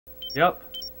Yep.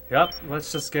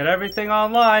 Let's just get everything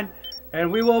online,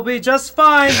 and we will be just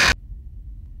fine.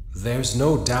 There's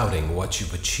no doubting what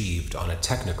you've achieved on a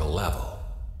technical level.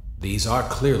 These are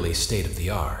clearly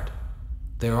state-of-the-art.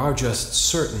 There are just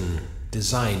certain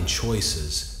design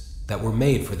choices that were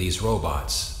made for these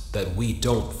robots that we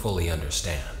don't fully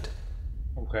understand.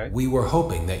 Okay. We were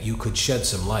hoping that you could shed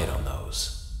some light on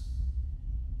those.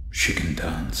 She can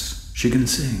dance. She can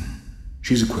sing.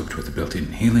 She's equipped with a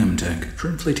built-in helium tank for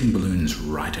inflating balloons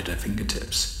right at her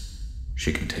fingertips.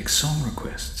 She can take song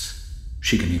requests.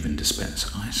 She can even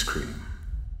dispense ice cream.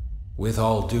 With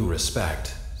all due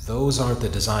respect, those aren't the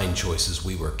design choices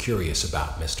we were curious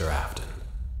about, Mr. Afton.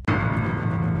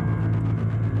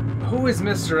 Who is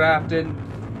Mr. Afton?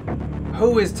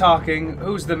 Who is talking?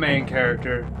 Who's the main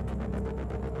character?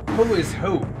 Who is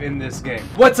who in this game?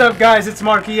 What's up, guys? It's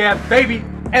Markyfbaby,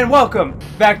 and welcome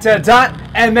back to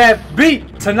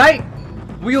 .mfb. Tonight,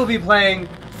 we will be playing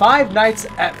Five Nights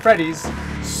at Freddy's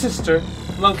sister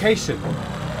location.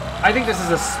 I think this is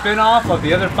a spin-off of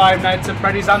the other Five Nights at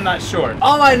Freddy's. I'm not sure.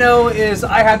 All I know is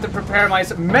I have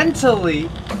to mentally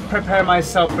prepare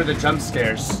myself for the jump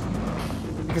scares.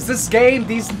 Because this game,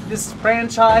 this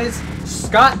franchise,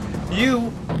 Scott,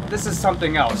 this is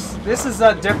something else. This is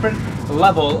a different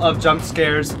level of jump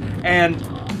scares, and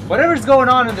whatever's going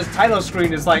on in this title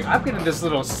screen is like, I'm getting this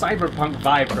little cyberpunk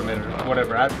vibe from it, or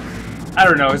whatever. I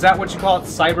don't know, is that what you call it,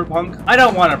 cyberpunk? I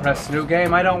don't want to press new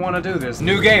game, I don't want to do this.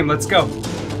 New game, let's go.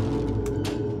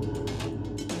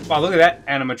 Wow, look at that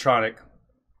animatronic.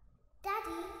 Daddy,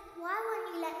 why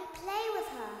won't you let me play with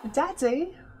her?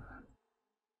 Daddy?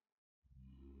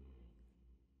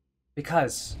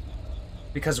 Because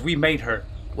we made her.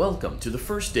 Welcome to the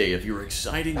first day of your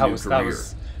exciting new career.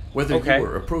 Whether you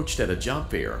were approached at a job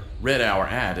fair, read our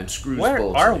ad and screws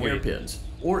bolts and hairpins,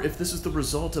 or if this is the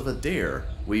result of a dare,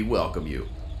 we welcome you.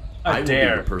 I will be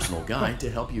your personal guide to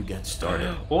help you get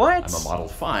started. What? I'm a Model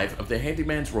 5 of the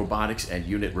Handyman's Robotics and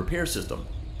Unit Repair System,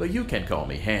 but you can call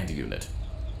me Hand Unit.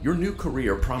 Your new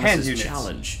career promises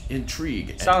challenge, intrigue,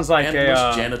 and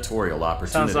endless janitorial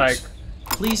opportunities. Sounds like...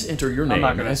 Please enter your name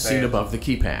as seen above the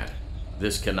keypad.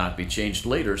 This cannot be changed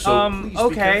later, so please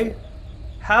be careful.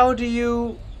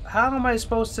 How am I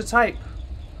supposed to type?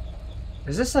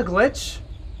 Is this a glitch?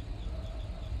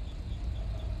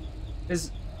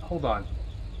 Hold on.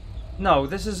 No,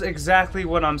 this is exactly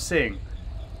what I'm seeing.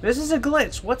 This is a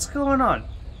glitch. What's going on?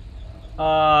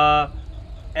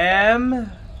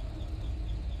 M.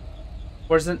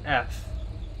 Where's an F?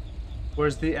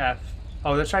 Where's the F?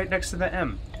 Oh, that's right next to the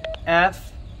M.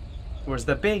 F. Where's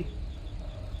the B?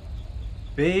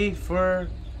 B for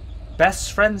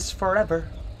best friends forever.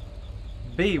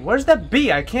 B. Where's the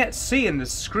B? I can't see in the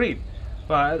screen.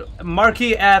 But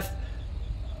Marky F.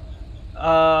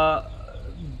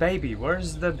 Baby.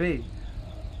 Where's the B?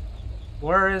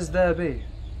 Where is the B?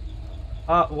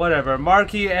 Whatever.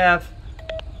 Marky F.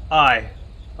 I.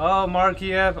 Oh,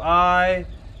 Marky F. I.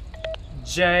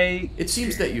 J. It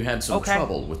seems that you had some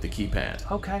trouble with the keypad.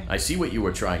 Okay. I see what you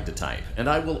were trying to type, and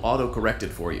I will auto-correct it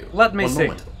for you. Let me see. One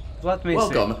moment. Let me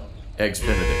Welcome, Eggs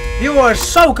Benedict. You are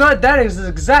so good. That is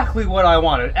exactly what I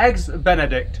wanted. Eggs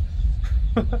Benedict.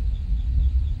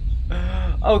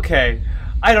 Okay.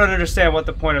 I don't understand what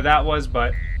the point of that was,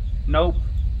 but nope.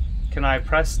 Can I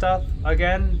press stuff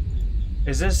again?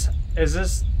 Is this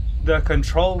the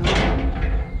control room?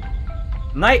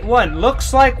 Night 1.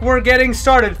 Looks like we're getting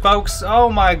started, folks. Oh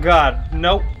my god.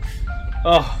 Nope.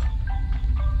 Oh.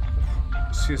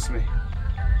 Excuse me.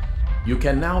 You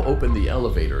can now open the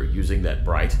elevator using that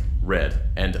bright, red,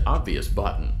 and obvious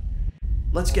button.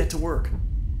 Let's get to work.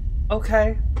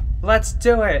 Okay. Let's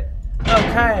do it.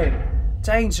 Okay.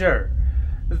 Danger.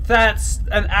 That's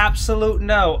an absolute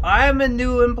no. I'm a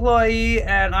new employee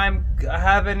and I'm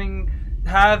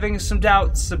having some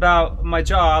doubts about my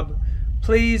job.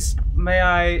 Please, may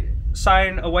I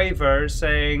sign a waiver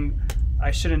saying I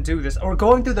shouldn't do this? Or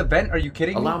going through the vent? Are you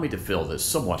kidding me? Allow me to fill this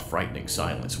somewhat frightening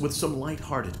silence with some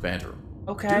light-hearted banter.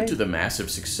 Okay. Due to the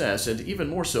massive success, and even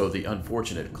more so the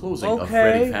unfortunate closing of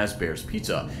Freddy Fazbear's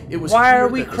Pizza, it was clear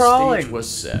that the stage was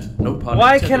set. No pun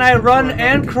Why intended, can I run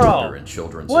and crawl?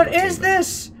 What is entertainment.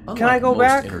 this? Unlike Can I go most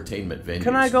back? Entertainment venues,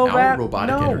 Can I go our back?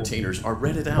 robotic No. entertainers are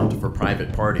rented out for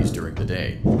private parties during the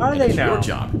day. Are and they it's now? your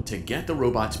job to get the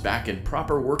robots back in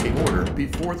proper working order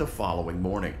before the following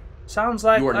morning. Sounds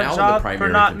like You are a now in the job primary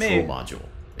for not control me. module.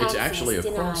 It's actually a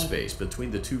crawl space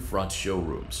between the two front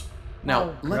showrooms.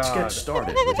 Now, let's get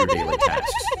started with your daily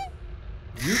tasks.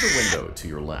 View the window to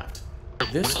your left.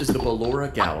 This is the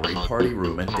Ballora Gallery Party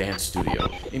Room and Dance Studio,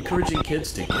 encouraging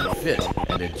kids to get fit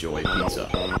and enjoy pizza.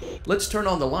 Let's turn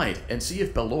on the light and see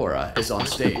if Ballora is on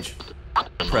stage.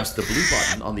 Press the blue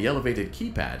button on the elevated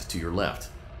keypad to your left.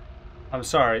 I'm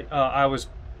sorry.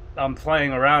 I'm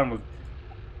playing around with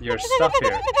your stuff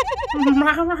here.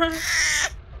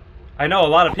 I know a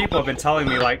lot of people have been telling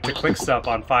me like to click stuff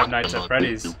on Five Nights at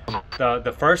Freddy's.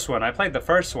 The first one. I played the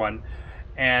first one,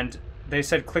 and they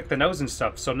said click the nose and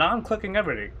stuff. So now I'm clicking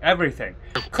everything.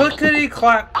 Clickety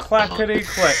clack, clackety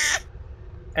click.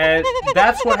 And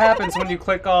that's what happens when you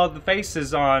click all the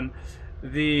faces on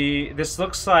the... This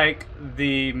looks like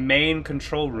the main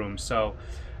control room. So,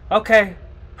 okay.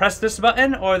 Press this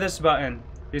button or this button?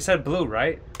 You said blue,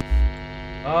 right?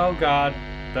 Oh god.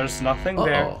 There's nothing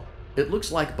there. It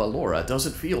looks like Ballora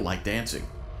doesn't feel like dancing.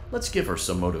 Let's give her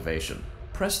some motivation.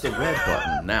 Press the red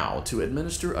button now to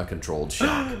administer a controlled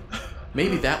shock.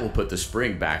 Maybe that will put the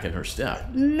spring back in her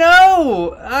step.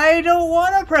 No! I don't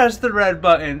want to press the red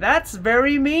button. That's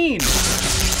very mean.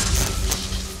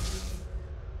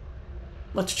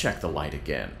 Let's check the light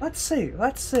again. Let's see.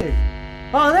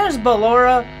 Oh, there's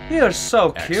Ballora. You're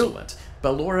so cute. Excellent.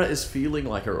 Ballora is feeling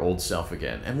like her old self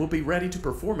again and will be ready to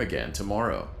perform again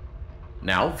tomorrow.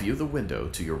 Now view the window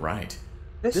to your right.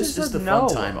 This is the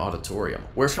Funtime Auditorium,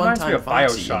 where Funtime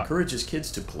Foxy encourages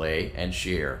kids to play and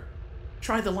share.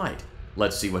 Try the light.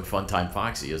 Let's see what Funtime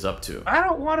Foxy is up to. I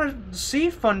don't want to see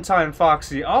Funtime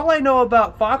Foxy. All I know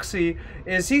about Foxy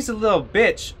is he's a little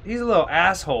bitch. He's a little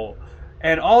asshole.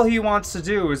 And all he wants to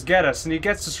do is get us, and he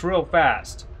gets us real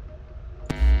fast.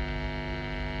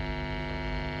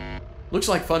 Looks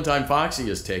like Funtime Foxy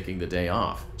is taking the day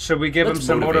off. Should we give him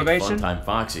some motivation? Funtime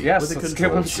Foxy yes, with a let's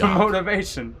give him shock. some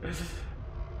motivation.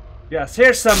 Yes,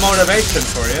 here's some motivation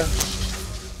for you.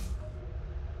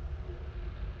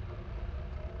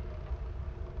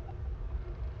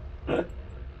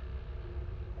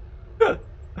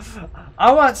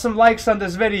 I want some likes on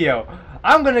this video.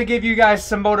 I'm gonna give you guys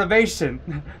some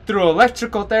motivation through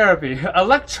electrical therapy.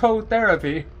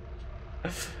 Electrotherapy.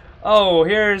 Oh,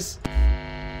 here's...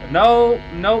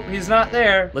 Nope, he's not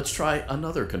there. Let's try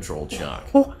another controlled shock.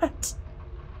 What?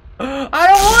 I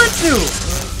don't want to!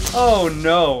 Oh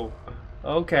no.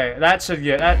 Okay, that should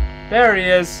get... There he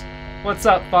is. What's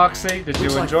up, Foxy? Did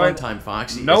you enjoy it? Funtime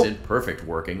Foxy nope. is in perfect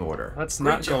working order. Let's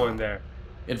not go in there.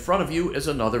 In front of you is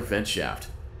another vent shaft.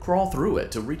 Crawl through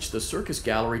it to reach the circus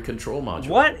gallery control module.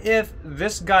 What if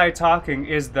this guy talking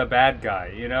is the bad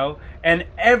guy, you know? And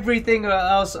everything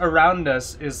else around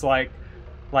us is like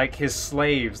his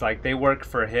slaves, like they work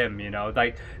for him, you know?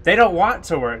 Like, they don't want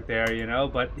to work there, you know?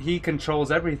 But he controls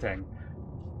everything.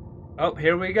 Oh,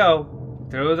 here we go.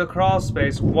 Through the crawl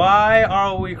space. Why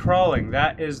are we crawling?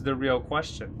 That is the real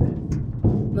question.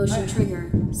 Motion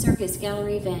trigger. Circus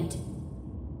gallery vent.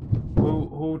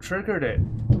 Who triggered it?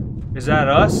 Is that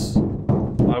us?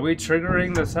 Are we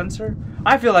triggering the sensor?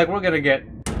 I feel like we're gonna get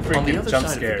freaking on the other jump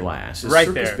side scared. of the glass is right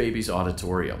Circus there. Baby's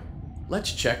auditorium.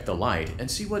 Let's check the light and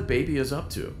see what Baby is up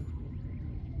to.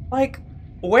 Like,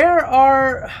 where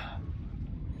are...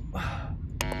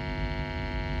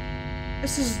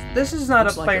 This is not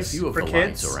Looks a like place a few of for the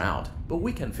kids. lights are out, but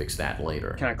we can fix that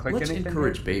later. Can I click Let's anything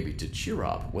encourage here? Baby to cheer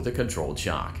up with a controlled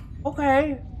shock.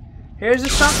 Okay. Here's a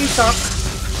shocky shock.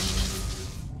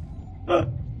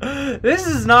 This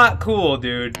is not cool,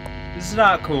 dude. This is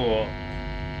not cool.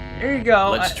 Here you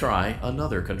go. Let's try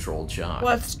another controlled shock.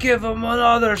 Let's give him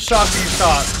another shocky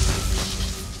shock.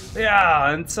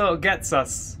 Yeah, until it gets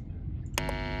us.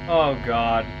 Oh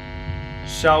god.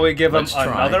 Shall we give him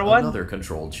another one? Another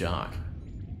controlled shock.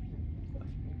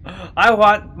 I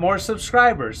want more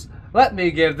subscribers. Let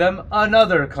me give them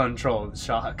another controlled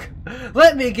shock.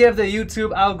 Let me give the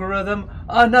YouTube algorithm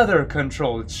another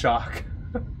controlled shock.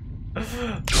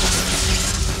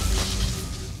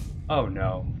 Oh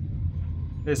no.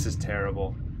 This is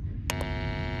terrible.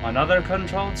 Another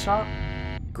controlled shock?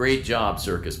 Great job,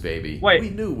 Circus Baby. Wait. We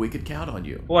knew we could count on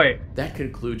you. Wait. That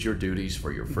concludes your duties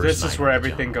for your first night. This is where on the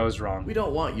everything job. goes wrong. We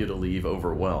don't want you to leave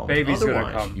overwhelmed. Baby's gonna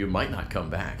Otherwise, come. you might not come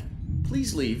back.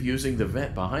 Please leave using the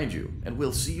vent behind you, and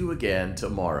we'll see you again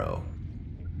tomorrow.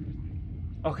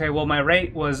 Okay, well my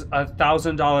rate was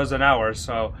 $1,000 an hour,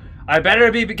 so I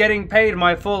better be getting paid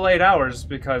my full 8 hours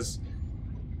because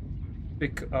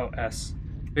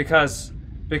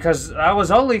I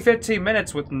was only 15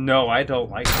 minutes with... No, I don't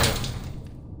like it.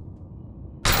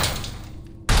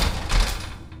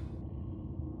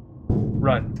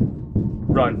 Run.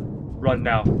 Run. Run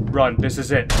now. Run. This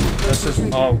is it. This is...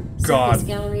 Oh, God.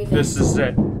 This is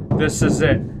it. This is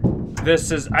it.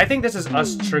 This is... I think this is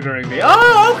us triggering the...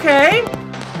 Oh, okay!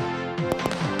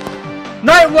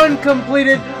 Night 1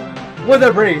 completed with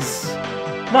a breeze.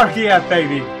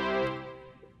 Markyfbaby.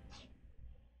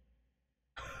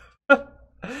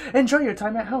 Enjoy your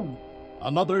time at home.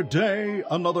 Another day,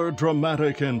 another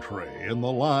dramatic entry in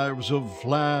the lives of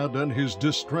Vlad and his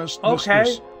distressed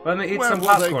mistress. Okay, let me eat Where some will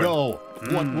popcorn. they go?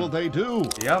 What will they do?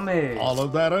 Yummy. All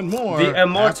of that and more. The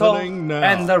immortal happening now.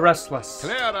 and the restless.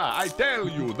 Clara, I tell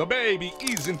you, the baby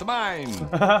isn't mine.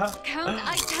 Count,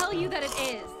 I tell you that it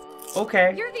is.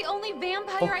 Okay. You're the only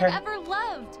vampire I've ever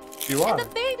loved. You are. And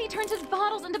the baby turns his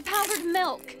bottles into powdered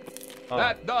milk. Oh.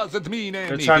 That doesn't mean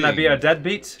anything. You're trying to be a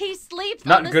deadbeat? He sleeps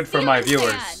Not on the good for my ceiling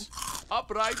viewers. fan.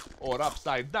 Upright or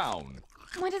upside down?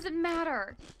 What does it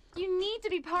matter? You need to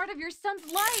be part of your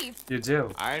son's life. You do.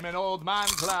 I'm an old man,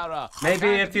 Clara. Maybe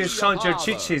if you showed your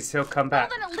cheat sheets, he'll come back.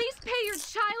 Well, then at least pay your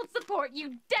child support,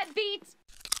 you deadbeat.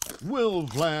 Will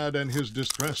Vlad and his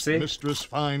distressed mistress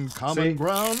find common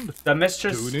ground? The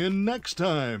mistress. Tune in next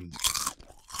time.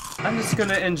 I'm just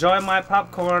gonna enjoy my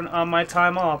popcorn on my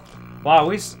time off. Wow,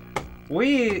 we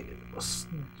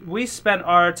spent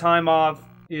our time off,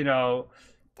 you know,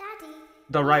 Daddy,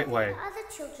 the right way. why other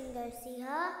children go see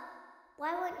her?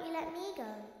 Why won't you let me go?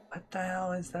 What the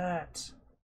hell is that?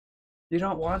 You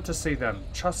don't want to see them.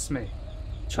 Trust me.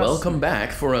 Welcome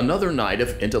back for another night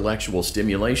of intellectual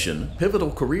stimulation, pivotal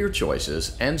career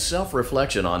choices, and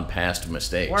self-reflection on past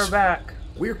mistakes. We're back.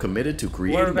 We're committed to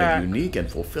creating a unique and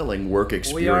fulfilling work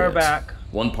experience. We are back.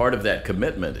 One part of that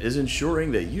commitment is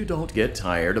ensuring that you don't get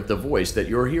tired of the voice that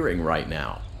you're hearing right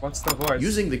now. What's the voice?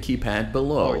 Using the keypad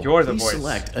below, you're the please voice.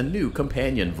 select a new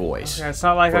companion voice. Okay, it's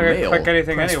not like I can click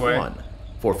anything press anyway. 1.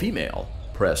 For female,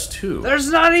 press 2. There's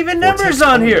not even For numbers text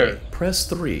on only, here. Press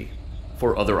 3.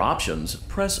 For other options,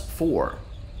 press 4.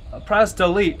 Press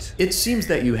delete. It seems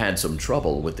that you had some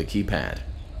trouble with the keypad.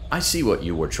 I see what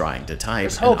you were trying to type,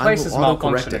 This whole and I place will is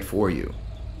auto-correct malfunctioning. it for you.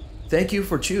 Thank you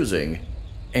for choosing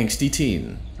Angsty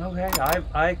Teen. Okay,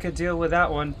 I could deal with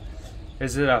that one.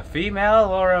 Is it a female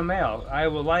or a male? I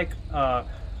would like an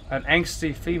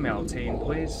angsty female teen,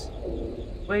 please.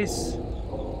 Please.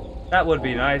 That would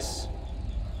be nice.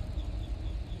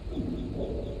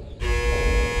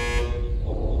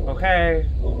 Okay,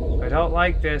 I don't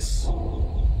like this.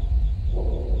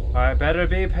 I better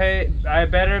be paid. I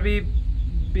better be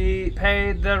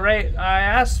paid the rate I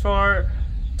asked for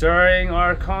during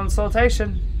our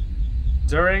consultation,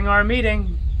 during our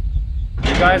meeting.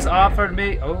 You guys offered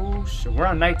me. Oh shit, we're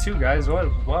on night 2, guys. What?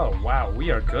 Whoa, wow, we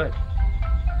are good.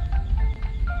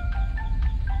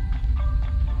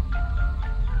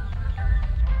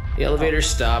 The elevator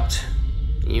stopped.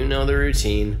 You know the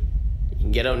routine. You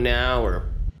can get out now or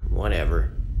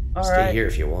whatever. All Stay right. here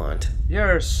if you want.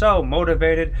 You're so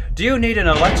motivated. Do you need an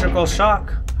electrical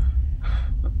shock?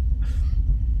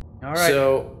 All right.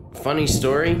 So, funny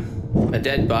story. A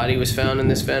dead body was found in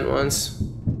this vent once.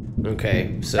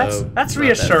 Okay, so that's it's not that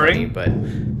reassuring. funny,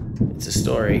 but it's a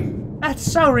story. That's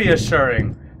so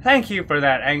reassuring. Thank you for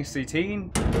that, angsty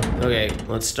teen. Okay,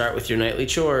 let's start with your nightly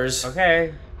chores.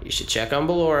 Okay. You should check on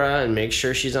Ballora and make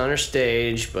sure she's on her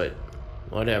stage, but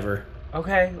whatever.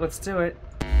 Okay, let's do it.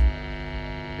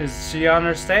 Is she on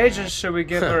her stage, or should we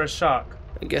give her a shock?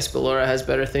 I guess Ballora has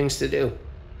better things to do.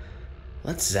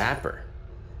 Let's zap her.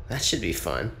 That should be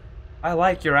fun. I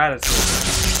like your attitude.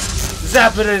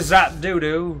 Zappity zap doo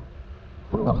doo.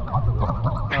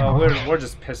 Oh, we're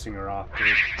just pissing her off,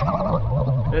 dude.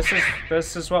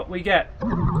 This is what we get.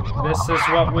 This is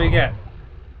what we get.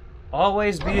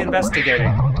 Always be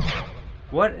investigating.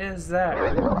 What is that?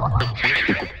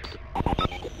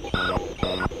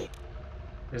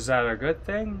 Is that a good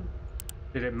thing?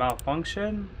 Did it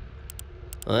malfunction?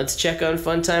 Well, let's check on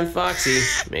Funtime Foxy.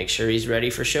 Make sure he's ready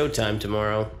for showtime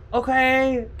tomorrow.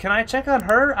 Okay, can I check on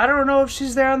her? I don't know if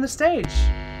she's there on the stage.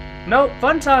 Nope,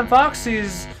 Funtime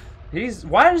Foxy's...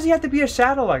 Why does he have to be a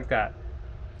shadow like that?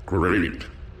 Great.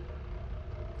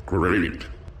 Great.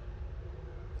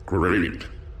 Great.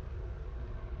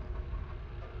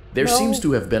 There seems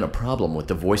to have been a problem with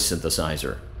the voice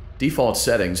synthesizer. Default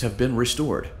settings have been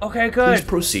restored. Okay, good. Please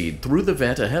proceed through the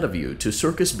vent ahead of you to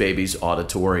Markyfbaby's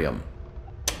auditorium.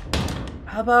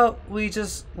 How about we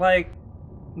just, like,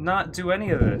 not do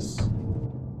any of this?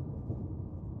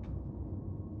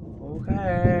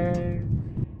 Okay.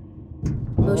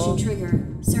 Motion trigger.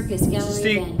 Circus gallery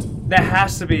Steve, event. that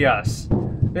has to be us.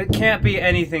 It can't be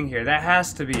anything here. That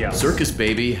has to be us.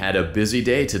 Markyfbaby had a busy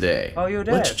day today. Oh, you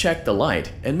did? Let's check the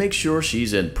light and make sure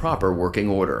she's in proper working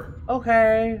order.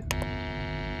 Okay.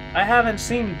 I haven't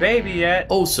seen Baby yet.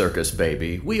 Oh,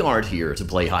 Markyfbaby, we aren't here to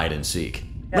play hide and seek.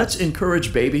 Yes. Let's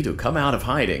encourage Baby to come out of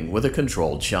hiding with a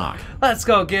controlled shock. Let's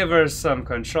go give her some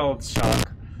controlled shock.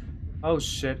 Oh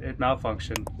shit, it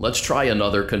malfunctioned. Let's try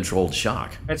another controlled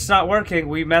shock. It's not working.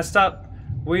 We messed up.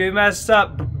 We messed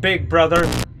up, big brother.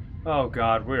 Oh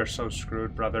god, we are so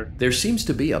screwed, brother. There seems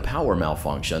to be a power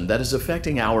malfunction that is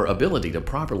affecting our ability to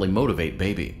properly motivate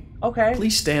Baby. Okay.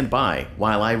 Please stand by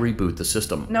while I reboot the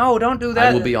system. No, don't do that.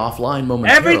 I will be offline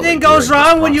momentarily. Everything goes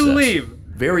wrong when you leave.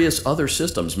 Various other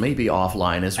systems may be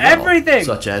offline as well. Everything!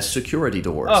 Such as security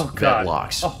doors, vent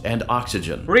locks, and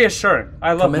oxygen. Reassuring.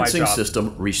 I love my job. Commencing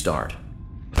system restart.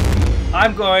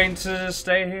 I'm going to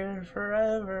stay here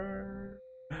forever.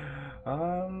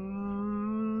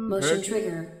 Motion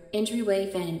trigger. Entryway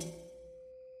vent.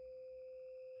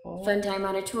 Funtime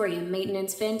Auditorium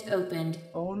maintenance vent opened.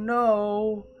 Oh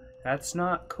no. That's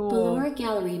not cool. Ballora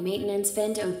Gallery maintenance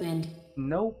vent opened.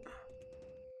 Nope.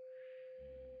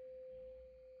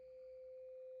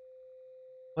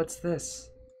 What's this?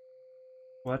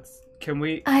 Can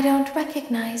we... I don't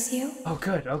recognize you. Oh,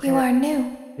 good, okay. You are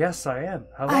new. Yes, I am.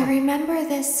 Hello. I remember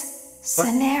this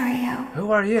scenario.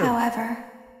 Who are you? However,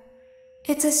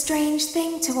 it's a strange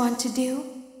thing to want to do,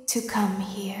 to come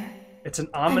here. It's an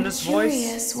ominous voice. I'm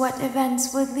curious what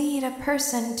events would lead a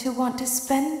person to want to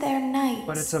spend their nights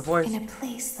but it's a voice. In a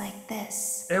place like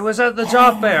this. It was at the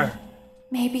job fair.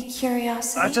 Maybe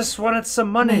curiosity. I just wanted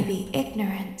some money. Maybe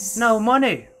ignorance. No,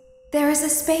 money. There is a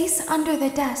space under the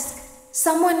desk.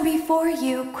 Someone before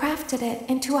you crafted it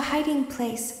into a hiding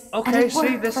place. Okay,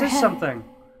 see, this is something.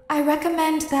 I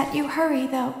recommend that you hurry,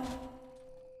 though.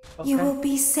 Okay. You will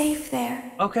be safe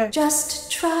there. Okay. Just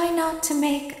try not to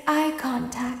make eye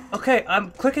contact. Okay,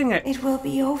 I'm clicking it. It will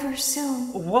be over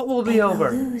soon. What will be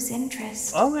over? Will lose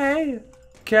interest. Okay.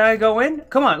 Can I go in?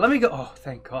 Come on, let me go. Oh,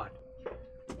 thank God.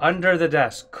 Under the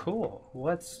desk. Cool.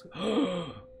 What's...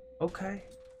 Okay.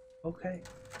 Okay.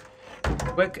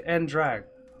 Click and drag.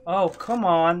 Oh, come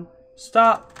on.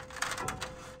 Stop.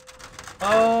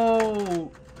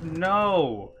 Oh,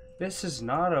 no. This is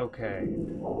not okay.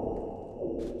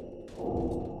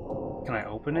 Can I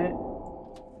open it?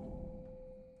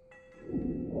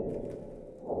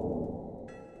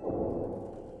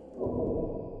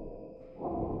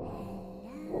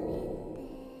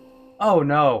 Oh,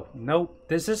 no. Nope.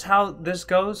 This is how this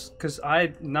goes? Because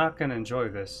I'm not going to enjoy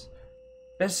this.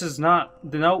 This is not...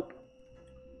 Nope.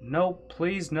 Nope.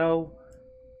 Please, no.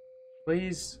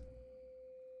 Please.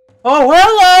 Oh,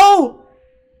 hello!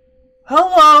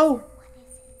 Hello!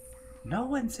 No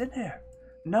one's in there.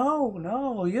 No,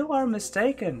 no, you are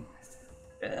mistaken.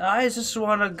 I just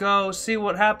want to go see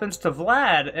what happens to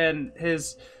Vlad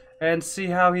and see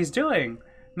how he's doing.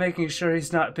 Making sure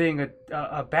he's not being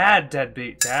a bad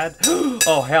deadbeat dad.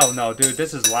 Oh, hell no, dude,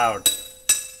 this is loud.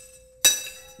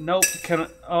 Nope,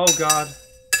 oh God.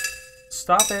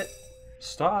 Stop it.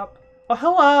 Stop. Oh,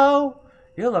 hello!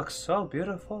 You look so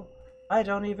beautiful. I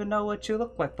don't even know what you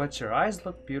look like, but your eyes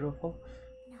look beautiful.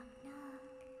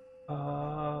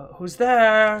 Who's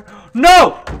there?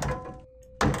 No!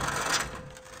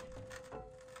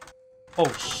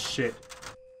 Oh, shit.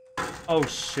 Oh,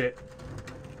 shit.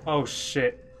 Oh,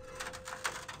 shit.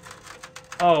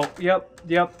 Oh, yep.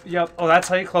 Oh, that's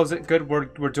how you close it. Good, we're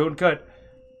doing good.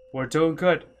 We're doing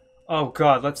good. Oh,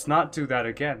 God, let's not do that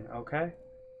again, okay?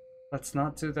 Let's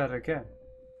not do that again.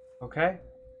 Okay?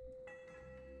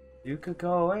 You could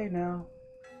go away now.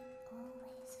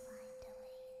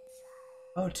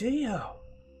 Oh, do you?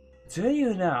 Do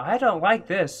you now? I don't like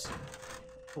this.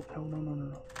 Oh,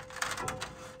 no.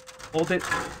 Hold it.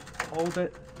 Hold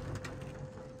it.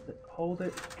 Hold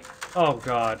it. Oh,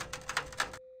 God.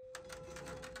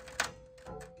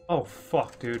 Oh,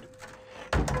 fuck, dude.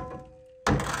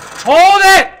 Hold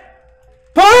it!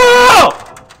 Pull!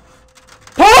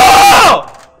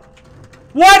 Pull!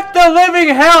 What the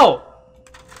living hell?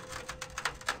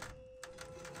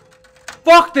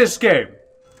 Fuck this game.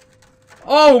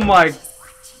 Oh my...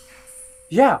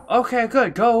 Yeah, okay,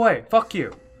 good. Go away. Fuck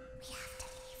you.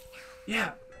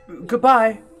 Yeah,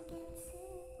 goodbye.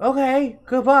 Okay,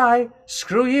 goodbye.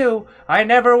 Screw you. I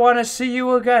never want to see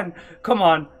you again. Come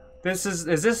on. Is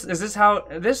this how...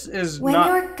 This is when not...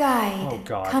 your guide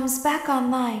comes back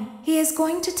online, he is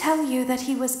going to tell you that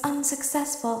he was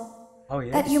unsuccessful. Oh,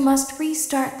 yes. That you must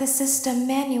restart the system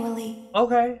manually.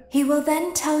 Okay. He will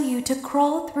then tell you to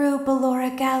crawl through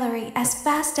Ballora Gallery as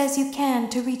fast as you can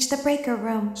to reach the breaker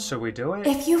room. Should we do it?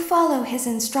 If you follow his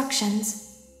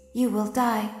instructions, you will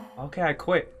die. Okay, I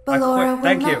quit. Ballora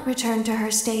will not return to her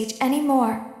stage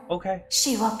anymore. Okay.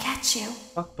 She will catch you.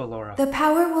 Fuck Ballora. The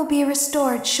power will be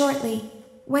restored shortly.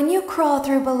 When you crawl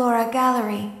through Ballora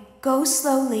Gallery, go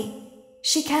slowly.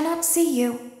 She cannot see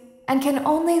you and can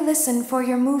only listen for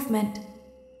your movement.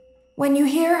 When you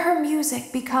hear her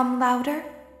music become louder,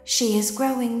 she is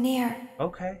growing near.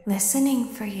 Okay. Listening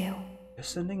for you.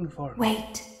 Listening for me.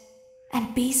 Wait,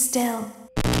 and be still.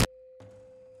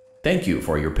 Thank you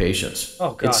for your patience.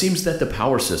 Oh, God. It seems that the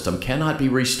power system cannot be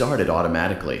restarted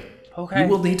automatically. Okay. You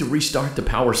will need to restart the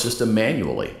power system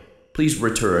manually. Please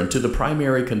return to the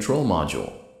primary control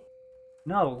module.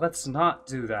 No, let's not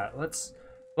do that. Let's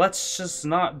just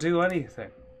not do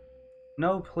anything.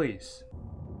 No, please.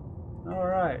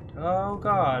 Alright. Oh,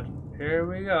 God. Here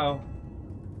we go.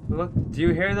 Look, do you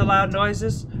hear the loud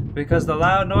noises? Because the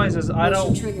loud noises, I don't...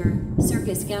 Motion trigger.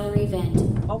 Circus gallery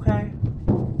vent. Okay.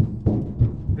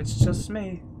 It's just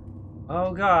me.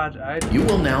 Oh, God. You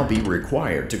will now be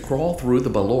required to crawl through the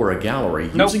Ballora gallery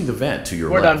using the vent to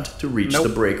your left to reach the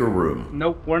breaker room.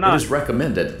 Nope, we're not. It is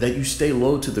recommended that you stay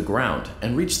low to the ground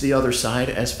and reach the other side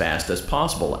as fast as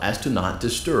possible as to not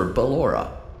disturb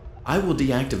Ballora. I will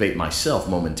deactivate myself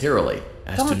momentarily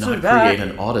as to not create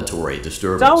an auditory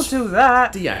disturbance. Don't do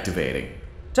that! Deactivating.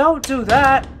 Don't do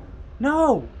that!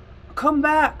 No! Come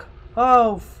back!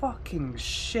 Oh, fucking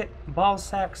shit, ball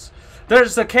sacks.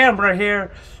 There's a camera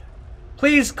here.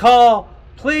 Please call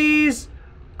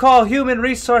human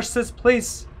resources,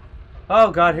 please.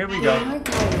 Oh, God, here we go.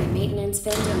 Maintenance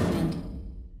vent opened.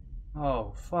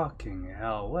 Oh, fucking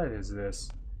hell, what is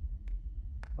this?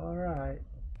 Alright.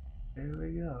 Here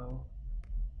we go.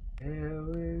 Here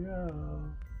we go.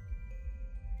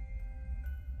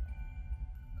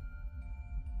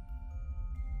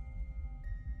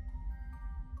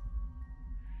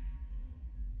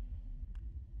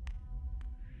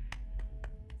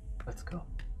 Let's go.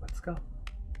 Let's go.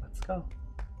 Let's go.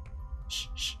 Shh,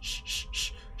 shh, shh, shh,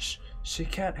 shh, shh. She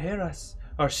can't hear us.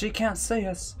 Or she can't see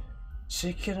us.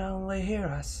 She can only hear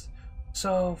us.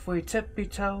 So if we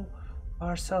tippy-toe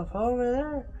ourselves over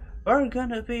there, we're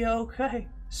gonna be okay.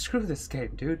 Screw this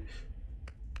game, dude.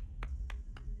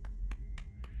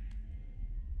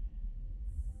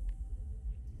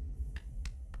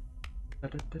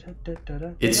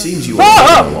 It seems you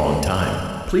are waiting a long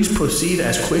time. Please proceed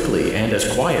as quickly and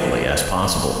as quietly as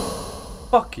possible.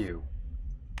 Fuck you.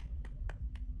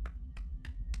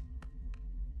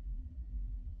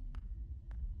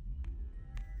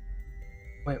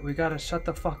 Wait, we gotta shut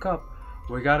the fuck up.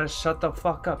 We gotta shut the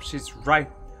fuck up. She's right.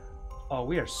 Oh,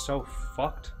 we are so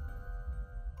fucked.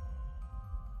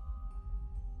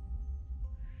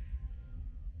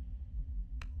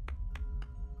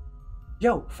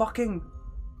 Yo, fucking...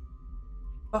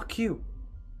 Fuck you.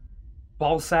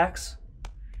 Ball sacks.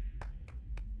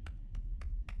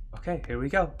 Okay, here we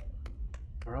go.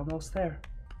 We're almost there.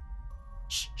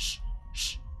 Shh, shh,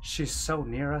 shh. She's so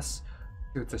near us.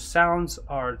 Dude, the sounds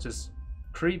are just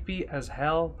creepy as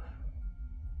hell.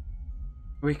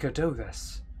 We could do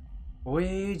this.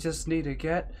 We just need to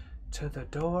get to the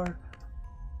door.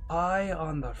 Eye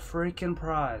on the freaking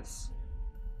prize.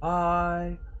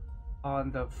 Eye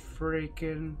on the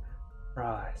freaking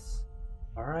prize.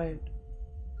 Alright.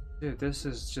 Dude, this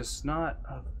is just not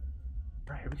a...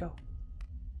 Alright, here we go.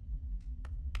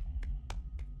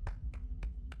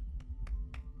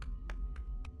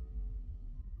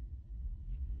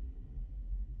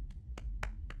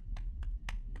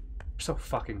 You're so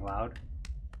fucking loud.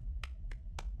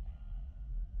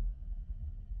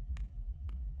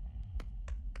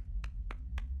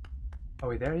 Are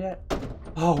we there yet?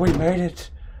 Oh, we made it!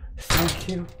 Thank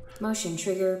you. Motion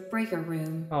trigger breaker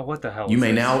room. Oh, what the hell? You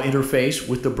may now interface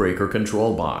with the breaker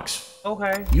control box.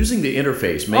 Okay. Using the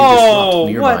interface may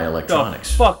disrupt nearby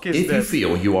electronics. What the fuck is this? If you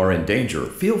feel you are in danger,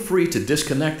 feel free to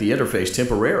disconnect the interface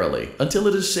temporarily until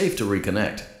it is safe to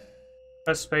reconnect.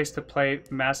 Press space to play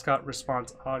mascot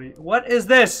response audio. What is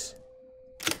this?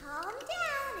 Calm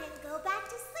down and go back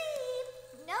to sleep.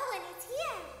 No one is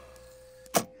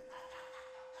here.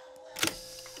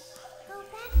 Go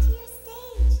back to your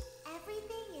stage.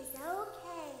 Everything is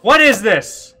okay. What is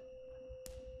this?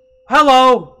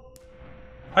 Hello?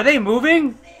 Are they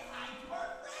moving?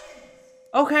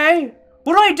 Okay.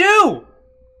 What do I do?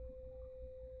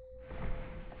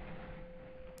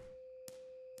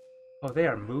 Oh, they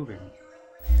are moving.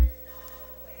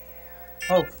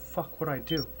 Oh, fuck, what do I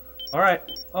do? Alright.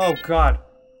 Oh, God.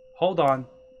 Hold on.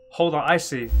 Hold on, I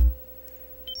see.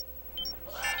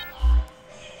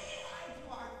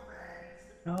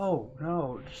 No,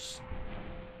 no. Just...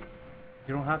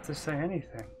 You don't have to say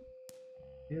anything.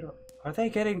 You don't... Are they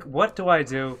getting... What do I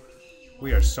do?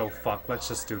 We are so fucked. Let's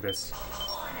just do this.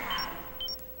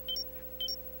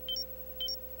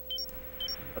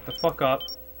 Shut the fuck up.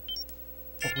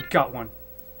 Oh, we got one.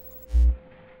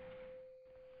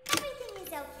 Everything is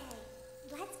okay.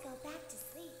 Let's go back to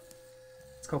sleep.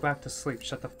 Let's go back to sleep.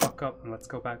 Shut the fuck up and let's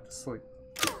go back to sleep.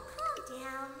 Oh, calm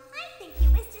down. I think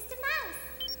it was just a mouse.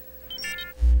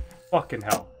 Fucking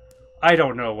hell. I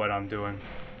don't know what I'm doing.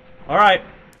 Alright.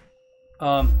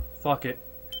 Fuck it.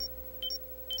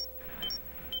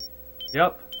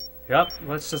 Yep.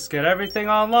 Let's just get everything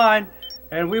online,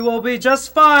 and we will be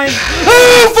just fine.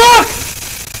 Oh, fuck!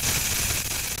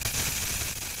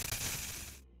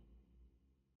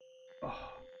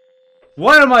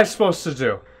 What am I supposed to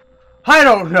do? I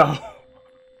don't know.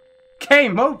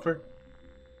 Game over.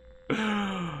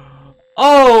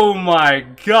 Oh my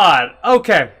god.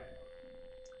 Okay.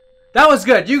 That was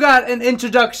good. You got an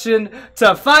introduction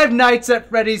to Five Nights at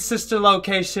Freddy's sister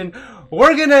location.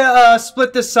 We're gonna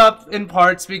split this up in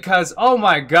parts because, oh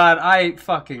my god, I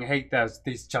fucking hate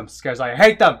these jump scares. I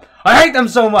hate them. I hate them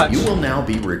so much. You will now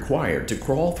be required to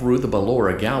crawl through the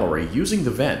Ballora gallery using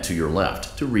the vent to your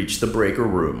left to reach the breaker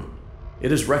room.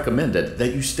 It is recommended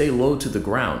that you stay low to the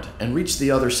ground and reach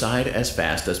the other side as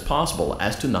fast as possible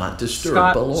as to not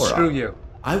disturb Ballora. Screw you.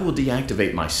 I will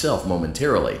deactivate myself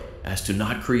momentarily as to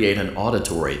not create an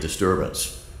auditory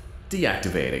disturbance.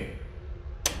 Deactivating.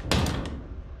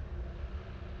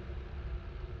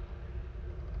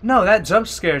 No, that jump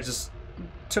scare just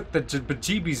took the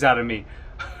bejeebies out of me.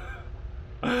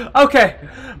 Okay,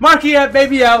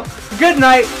 Markyfbaby out. Good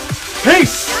night.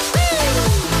 Peace.